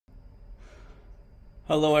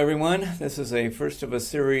Hello everyone, this is a first of a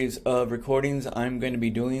series of recordings I'm going to be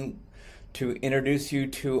doing to introduce you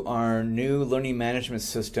to our new learning management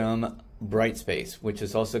system, Brightspace, which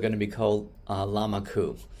is also going to be called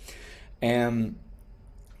Llama-Ku. And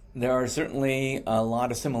there are certainly a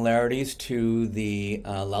lot of similarities to the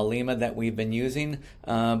Lalima that we've been using,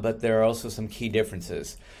 but there are also some key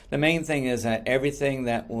differences. The main thing is that everything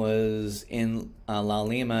that was in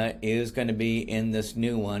Lalima is going to be in this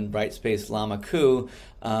new one, Brightspace Llama-Ku,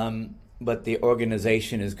 but the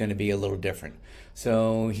organization is going to be a little different.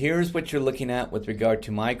 So here's what you're looking at with regard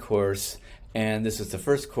to my course, and this is the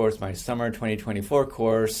first course, my summer 2024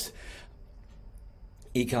 course,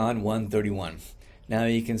 Econ 131. Now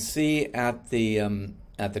you can see at the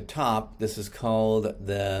top, this is called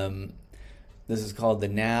the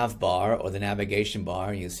nav bar or the navigation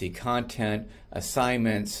bar. You see content,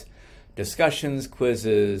 assignments, discussions,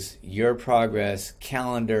 quizzes, your progress,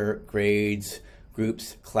 calendar, grades,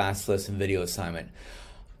 groups, class list, and video assignment.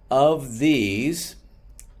 Of these,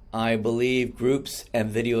 I believe groups and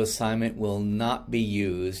video assignment will not be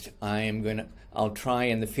used. I'll try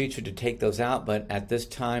in the future to take those out, but at this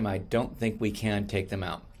time I don't think we can take them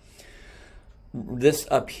out. This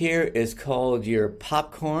up here is called your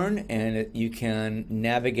popcorn, and you can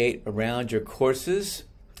navigate around your courses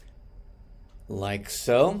like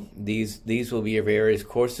so. These will be your various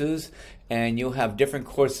courses, and you'll have different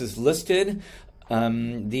courses listed.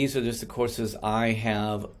 These are just the courses I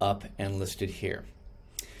have up and listed here.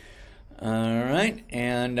 All right,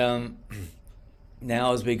 and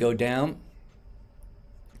now as we go down,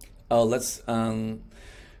 let's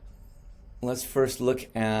first look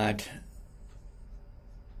at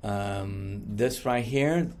this right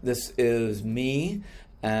here. This is me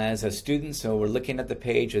as a student, so we're looking at the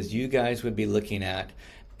page as you guys would be looking at.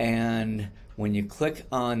 And when you click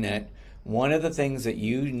on it, one of the things that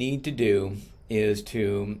you need to do is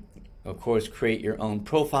to, of course, create your own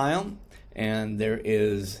profile, and there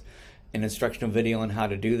is an instructional video on how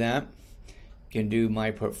to do that. You can do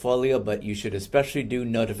my portfolio, but you should especially do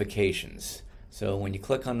notifications. So when you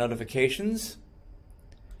click on notifications,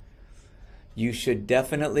 you should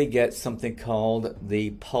definitely get something called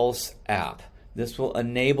the Pulse app. This will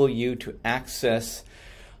enable you to access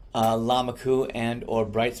Llama-Ku and or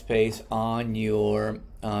Brightspace on your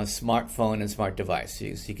smartphone and smart device. So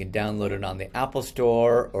you can download it on the Apple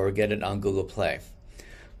Store or get it on Google Play.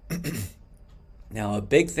 Now, a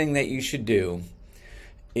big thing that you should do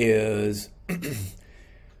is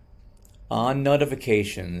on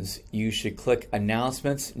notifications, you should click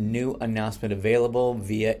announcements, new announcement available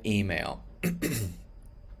via email.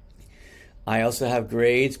 I also have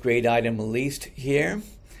grades, grade item released here.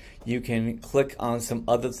 You can click on some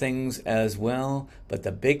other things as well, but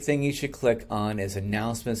the big thing you should click on is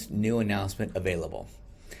announcements, new announcement available.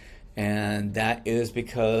 And that is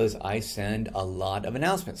because I send a lot of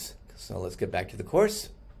announcements. So let's get back to the course.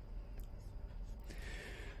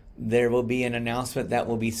 There will be an announcement that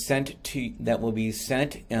will be sent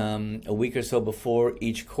a week or so before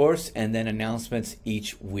each course, and then announcements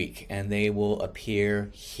each week, and they will appear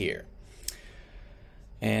here.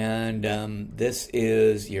 And this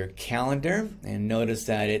is your calendar, and notice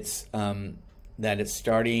that it's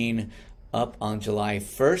starting up on July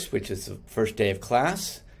 1st, which is the first day of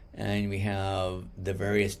class, and we have the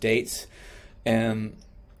various dates. And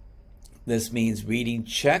this means reading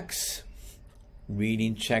checks.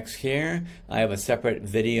 Reading checks here. I have a separate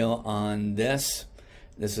video on this.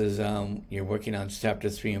 This is you're working on chapter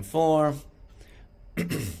 3 and 4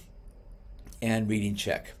 and reading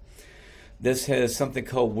check. This has something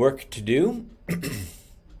called work to do.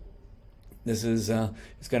 This is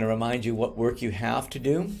it's going to remind you what work you have to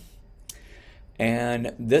do.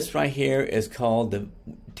 And this right here is called the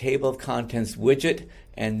table of contents widget,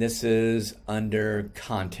 and this is under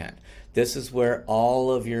content. This is where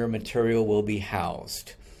all of your material will be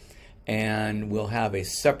housed. And I'll have a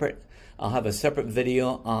separate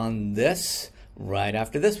video on this right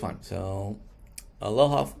after this one. So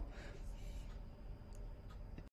aloha.